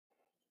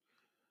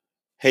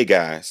Hey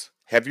guys,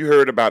 have you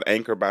heard about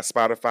Anchor by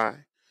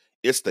Spotify?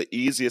 It's the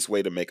easiest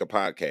way to make a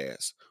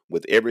podcast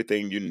with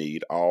everything you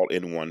need all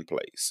in one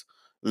place.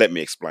 Let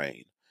me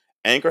explain.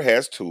 Anchor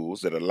has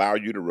tools that allow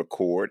you to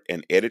record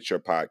and edit your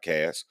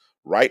podcast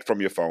right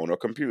from your phone or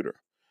computer.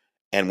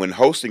 And when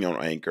hosting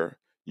on Anchor,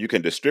 you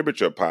can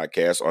distribute your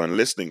podcast on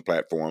listening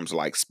platforms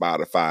like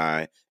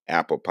Spotify,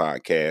 Apple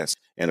Podcasts,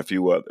 and a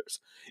few others.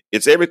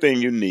 It's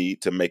everything you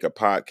need to make a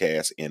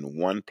podcast in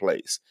one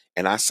place.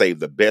 And I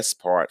save the best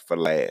part for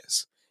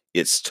last.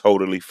 It's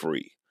totally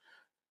free.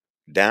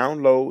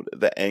 Download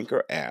the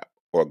Anchor app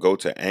or go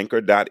to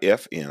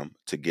anchor.fm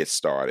to get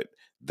started.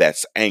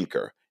 That's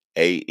Anchor,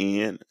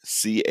 Anchor.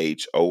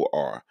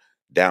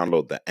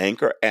 Download the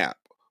Anchor app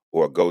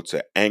or go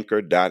to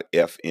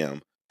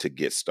anchor.fm to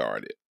get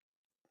started.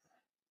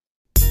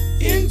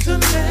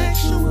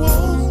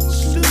 Intellectual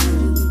stew.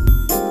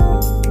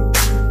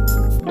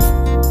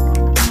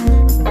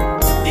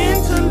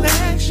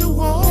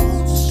 Intellectual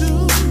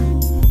stew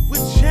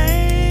with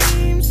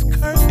James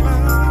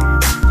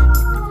Kirkland.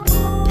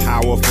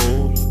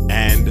 Powerful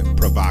and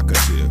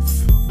provocative,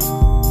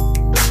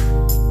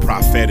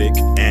 prophetic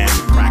and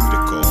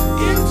practical,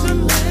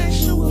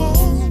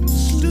 Intellectual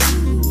stew.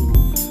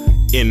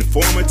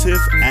 informative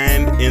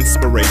and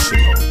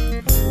inspirational.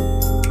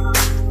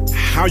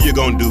 How you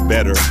gonna do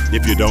better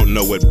if you don't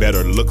know what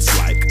better looks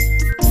like?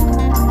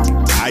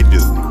 I do.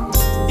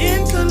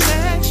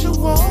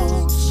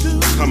 Intellectual stew.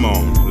 Come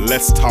on,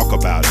 let's talk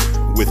about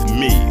it with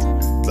me,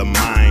 the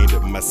mind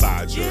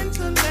massager.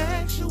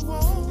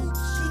 Intellectual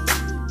stew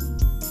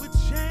with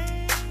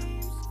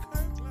James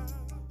Kirkland.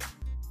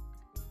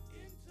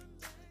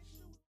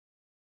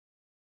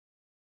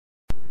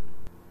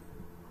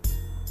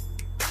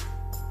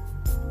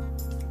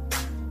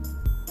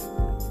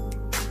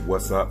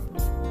 What's up?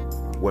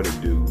 What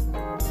it do?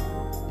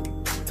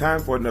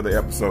 Time for another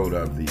episode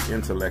of the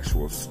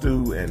Intellectual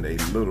Stew and a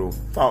little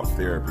thought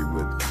therapy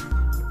with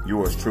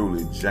yours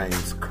truly,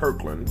 James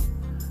Kirkland,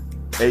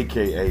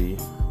 aka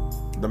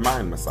the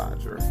Mind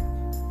Massager.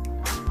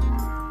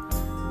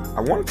 I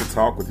wanted to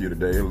talk with you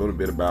today a little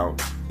bit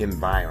about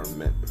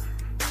environment.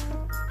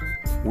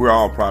 We're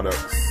all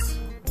products,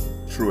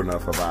 true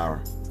enough, of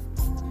our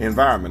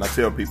environment. I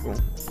tell people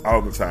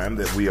all the time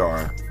that we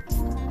are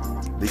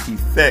the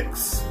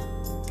effects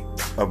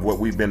of what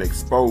we've been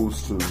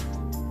exposed to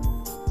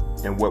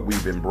and what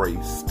we've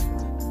embraced.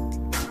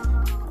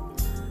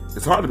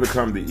 It's hard to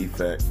become the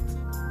effect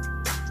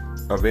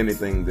of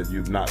anything that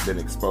you've not been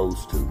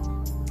exposed to.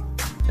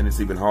 And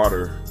it's even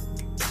harder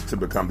to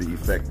become the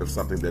effect of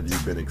something that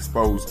you've been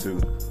exposed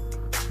to,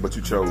 but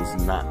you chose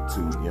not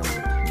to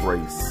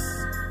embrace.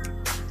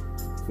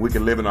 We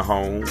can live in a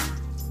home.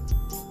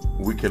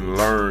 We can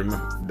learn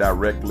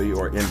directly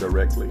or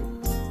indirectly.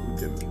 We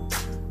can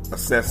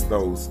assess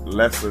those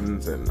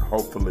lessons and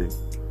hopefully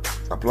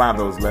apply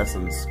those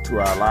lessons to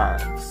our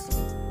lives.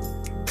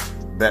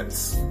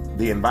 That's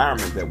the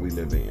environment that we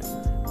live in.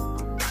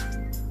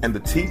 And the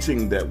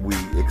teaching that we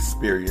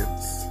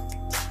experience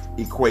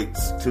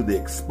equates to the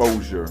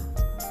exposure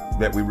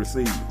that we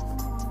receive.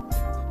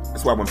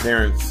 That's why when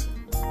parents,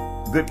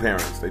 good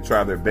parents, they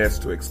try their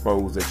best to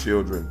expose their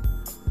children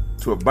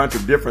to a bunch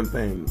of different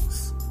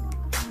things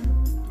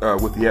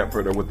with the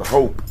effort or with the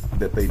hope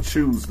that they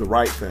choose the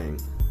right thing.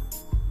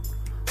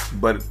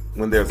 But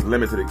when there's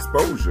limited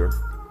exposure,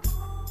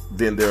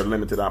 then there are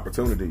limited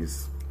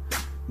opportunities,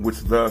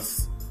 which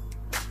thus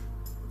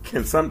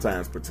can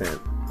sometimes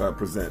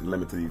present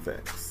limited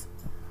effects,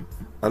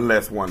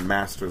 unless one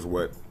masters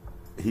what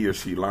he or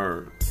she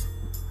learns.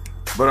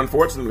 But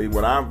unfortunately,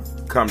 what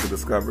I've come to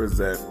discover is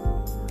that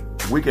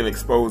we can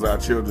expose our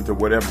children to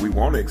whatever we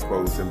want to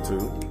expose them to,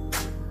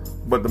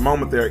 but the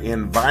moment their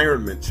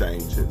environment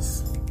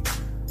changes,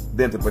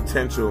 then the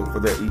potential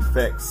for their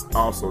effects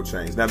also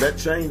change. Now, that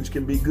change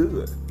can be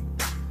good.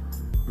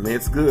 I mean,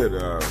 it's good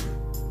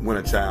when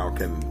a child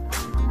can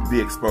be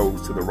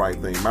exposed to the right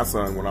thing. My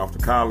son went off to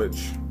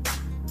college,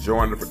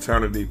 joined a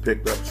fraternity,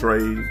 picked up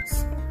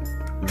trades,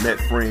 met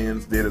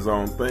friends, did his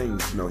own thing.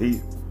 You know,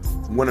 he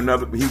went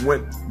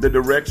the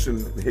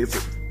direction his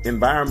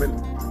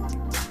environment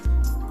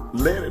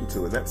led him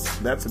to.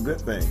 That's a good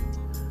thing.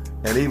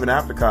 And even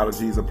after college,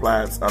 he's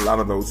applied a lot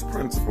of those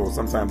principles.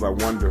 Sometimes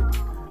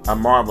I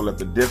marvel at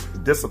the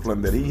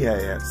discipline that he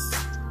has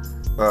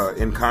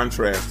in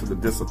contrast to the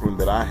discipline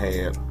that I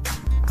had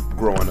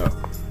growing up,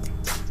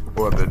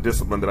 or the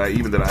discipline that I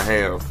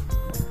have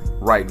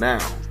right now.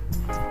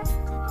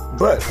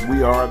 But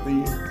we are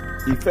the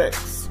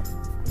effects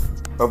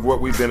of what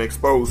we've been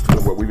exposed to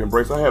and what we've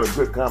embraced. I had a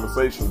good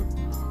conversation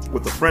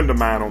with a friend of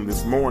mine on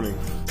this morning,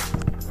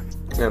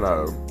 and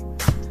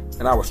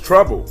I was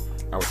troubled.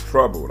 I was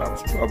troubled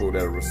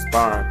at a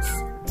response,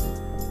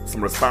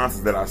 some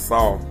responses that I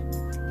saw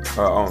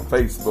on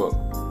Facebook.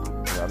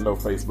 I know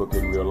Facebook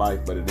in real life,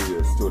 but it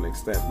is to an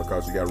extent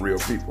because you got real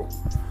people.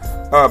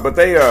 But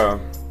they,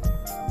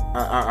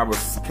 I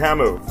was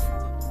kind of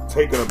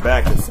taken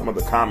aback at some of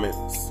the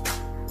comments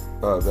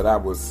that I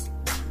was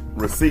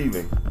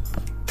receiving.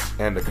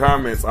 And the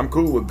comments, I'm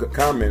cool with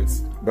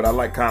comments, but I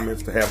like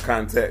comments to have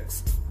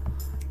context.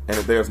 And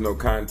if there's no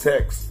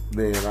context,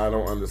 then I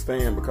don't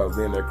understand, because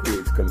then that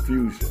creates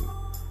confusion.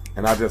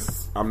 And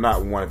I'm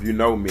not one, if you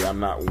know me, I'm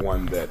not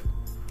one that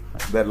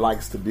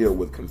likes to deal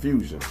with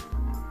confusion.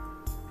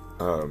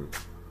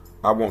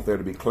 I want there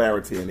to be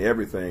clarity in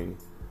everything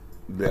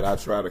that I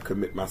try to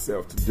commit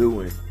myself to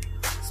doing.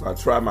 So I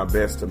try my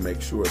best to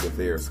make sure that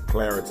there's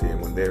clarity.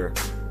 And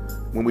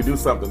when we do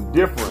something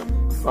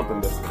different,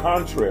 something that's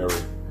contrary,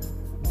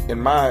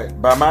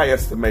 by my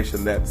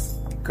estimation, that's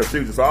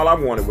confusion. So all I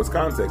wanted was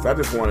context. I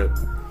just wanted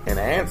an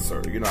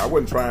answer. I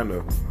wasn't trying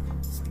to.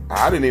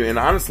 I didn't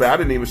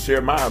even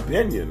share my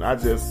opinion.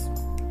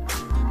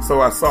 So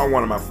I saw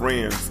one of my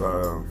friends,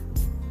 a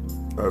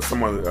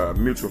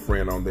mutual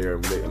friend on there,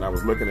 and I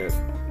was looking at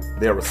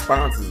their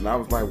responses, and I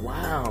was like,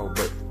 wow,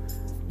 but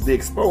the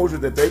exposure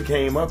that they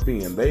came up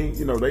in,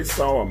 they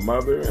saw a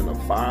mother and a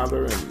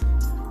father, and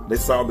they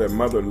saw their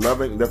father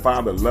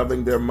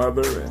loving their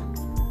mother,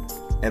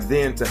 and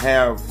then to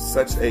have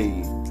such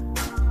a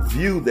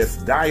view that's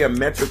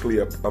diametrically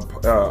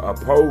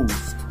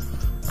opposed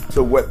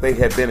to what they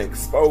had been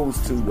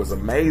exposed to was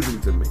amazing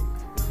to me.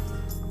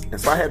 And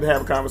so I had to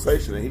have a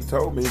conversation, and he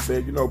told me, he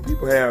said,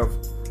 people have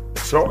a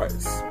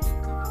choice.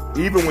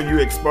 Even when you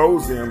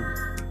expose them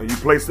and you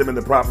place them in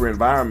the proper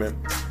environment,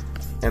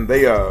 and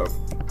they've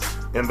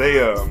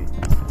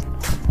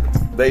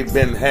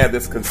had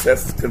this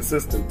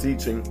consistent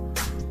teaching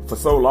for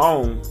so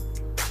long,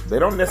 they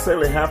don't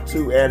necessarily have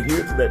to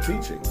adhere to that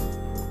teaching.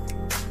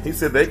 He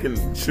said they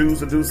can choose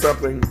to do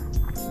something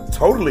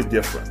totally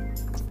different,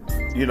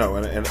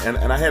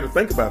 and I had to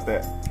think about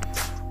that.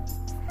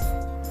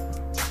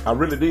 I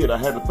really did. I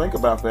had to think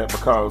about that,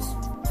 because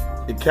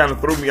it kind of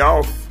threw me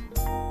off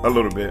a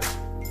little bit.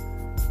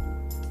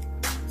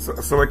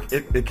 So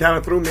it kind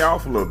of threw me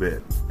off a little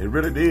bit. It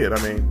really did.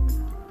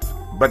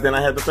 But then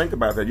I had to think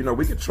about that.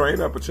 We could train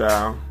up a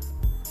child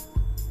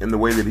in the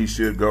way that he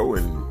should go,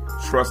 and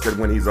trust that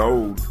when he's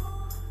old,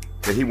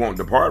 that he won't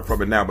depart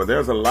from it now. But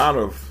there's a lot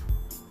of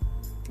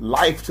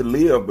life to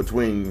live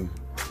between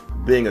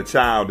being a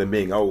child and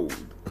being old.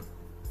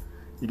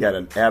 You got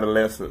an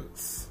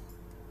adolescence,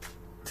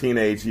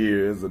 teenage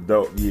years,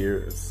 adult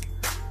years,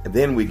 and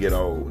then we get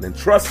old. And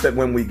trust that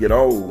when we get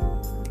old,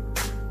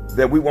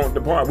 that we won't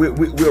depart. We'll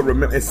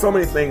remember. And so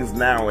many things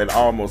now at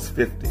almost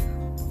 50.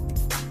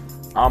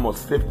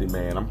 Almost 50,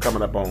 man. I'm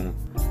coming up on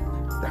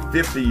the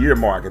 50-year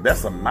mark.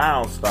 That's a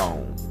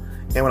milestone.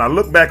 And when I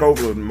look back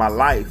over my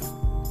life,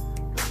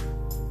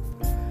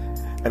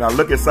 and I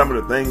look at some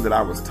of the things that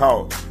I was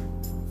taught,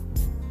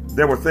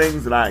 there were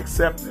things that I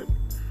accepted,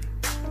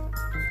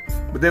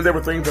 but then there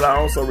were things that I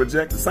also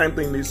rejected. Same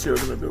thing these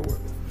children are doing.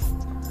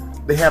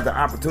 They have the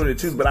opportunity to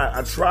choose, but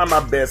I try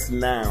my best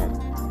now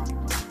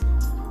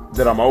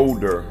that I'm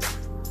older,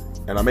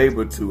 and I'm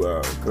able to,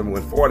 because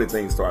when 40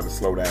 things start to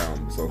slow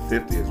down, so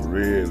 50 is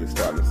really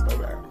starting to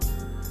slow down.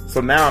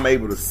 So now I'm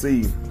able to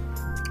see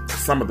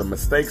some of the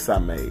mistakes I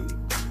made.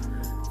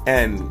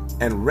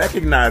 And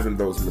recognizing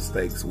those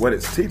mistakes, what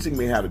it's teaching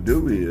me how to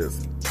do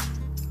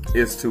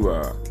is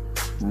to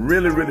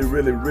really, really,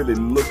 really, really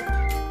look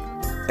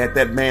at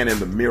that man in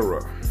the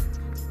mirror.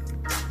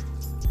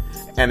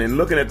 And in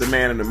looking at the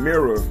man in the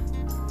mirror,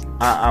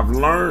 I've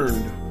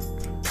learned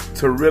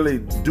to really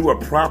do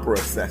a proper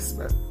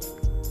assessment.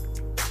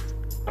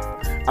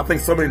 I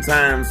think so many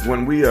times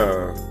when we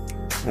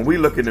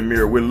look in the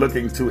mirror, we're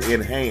looking to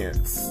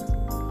enhance.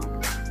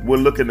 We're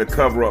looking to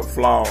cover up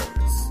flaws.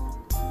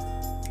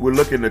 We're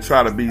looking to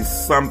try to be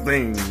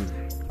something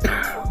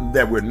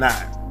that we're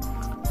not.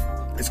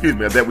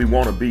 That we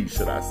want to be,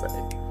 should I say.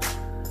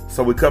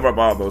 So we cover up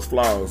all those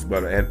flaws.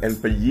 And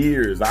for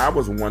years, I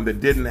was one that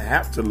didn't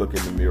have to look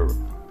in the mirror.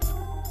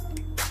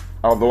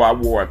 Although I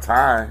wore a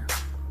tie,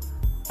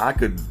 I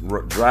could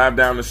drive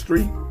down the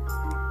street,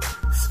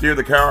 steer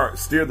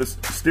the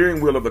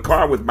steering wheel of the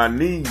car with my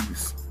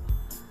knees,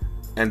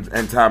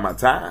 and tie my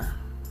tie.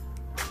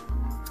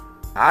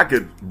 I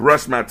could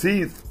brush my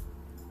teeth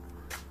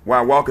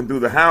while walking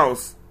through the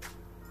house,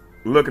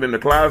 looking in the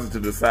closet to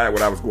decide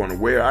what I was going to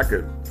wear. I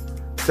could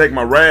take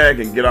my rag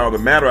and get all the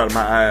matter out of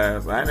my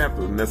eyes. I didn't have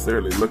to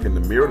necessarily look in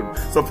the mirror.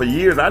 So for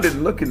years, I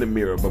didn't look in the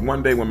mirror. But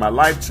one day when my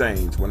life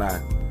changed, when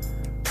I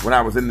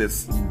was in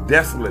this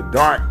desolate,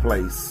 dark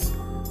place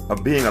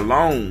of being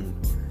alone,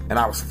 and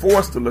I was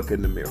forced to look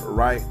in the mirror,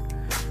 right?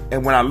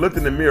 And when I looked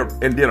in the mirror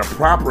and did a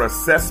proper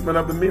assessment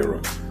of the mirror,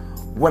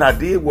 what I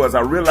did was I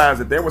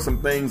realized that there were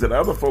some things that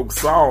other folks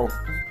saw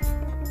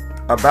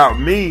about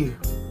me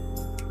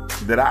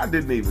that I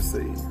didn't even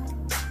see.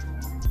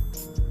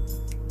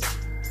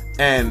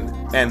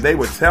 And they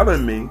were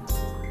telling me,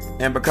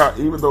 and because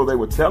even though they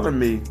were telling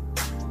me,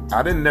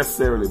 I didn't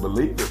necessarily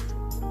believe it.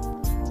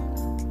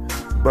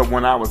 But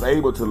when I was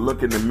able to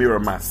look in the mirror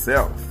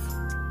myself,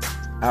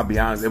 I'll be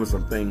honest, there were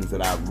some things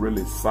that I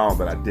really saw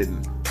that I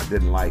didn't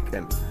like.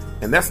 And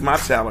that's my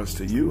challenge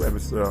to you,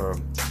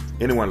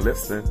 anyone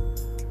listening.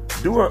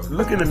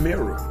 Look in the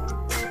mirror.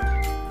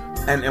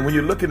 And when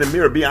you look in the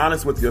mirror, be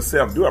honest with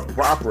yourself. Do a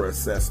proper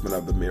assessment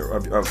of the mirror,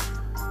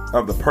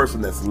 of the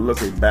person that's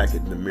looking back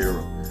in the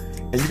mirror.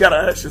 And you got to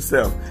ask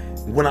yourself,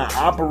 when I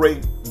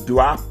operate Do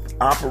I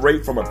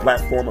operate from a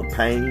platform of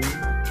pain?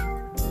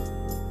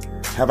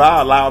 Have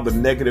I allowed the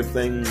negative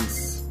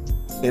things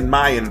in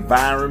my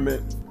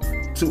environment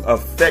to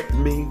affect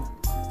me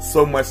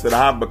so much that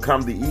I've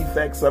become the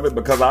effects of it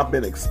because I've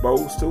been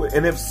exposed to it?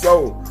 And if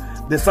so,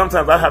 then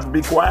sometimes I have to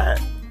be quiet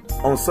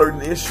on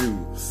certain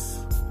issues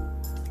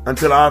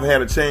until I've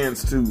had a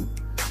chance to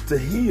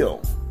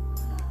heal.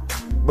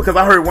 Because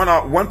I heard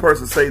one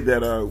person say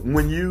that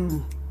when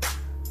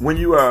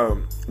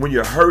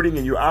you're hurting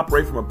and you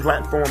operate from a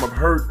platform of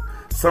hurt,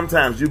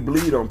 sometimes you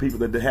bleed on people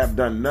that have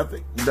done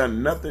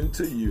nothing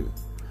to you,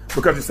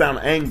 because you sound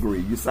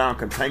angry, you sound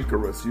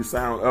cantankerous, you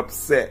sound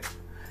upset,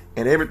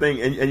 and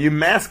everything, and you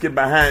mask it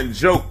behind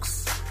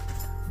jokes,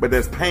 but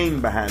there's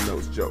pain behind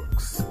those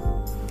jokes.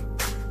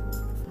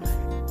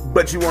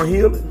 But you want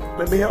healing?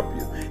 Let me help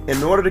you.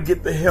 In order to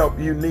get the help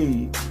you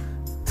need,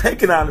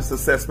 take an honest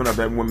assessment of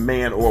that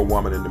man or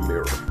woman in the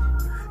mirror.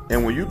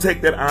 And when you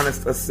take that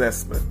honest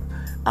assessment,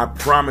 I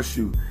promise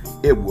you,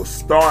 it will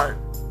start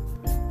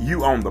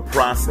you on the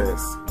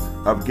process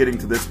of getting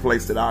to this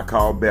place that I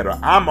call better.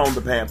 I'm on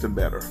the path to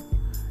better,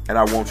 and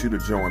I want you to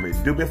join me.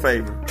 Do me a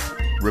favor.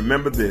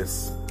 Remember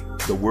this.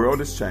 The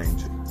world is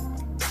changing.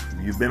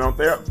 You've been on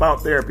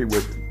about therapy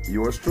with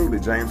yours truly,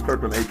 James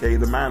Kirkland, a.k.a.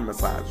 the Mind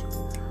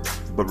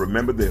Massager. But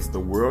remember this. The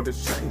world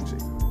is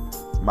changing.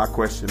 My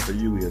question for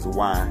you is,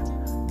 why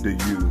do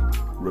you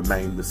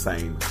remain the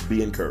same?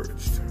 Be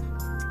encouraged.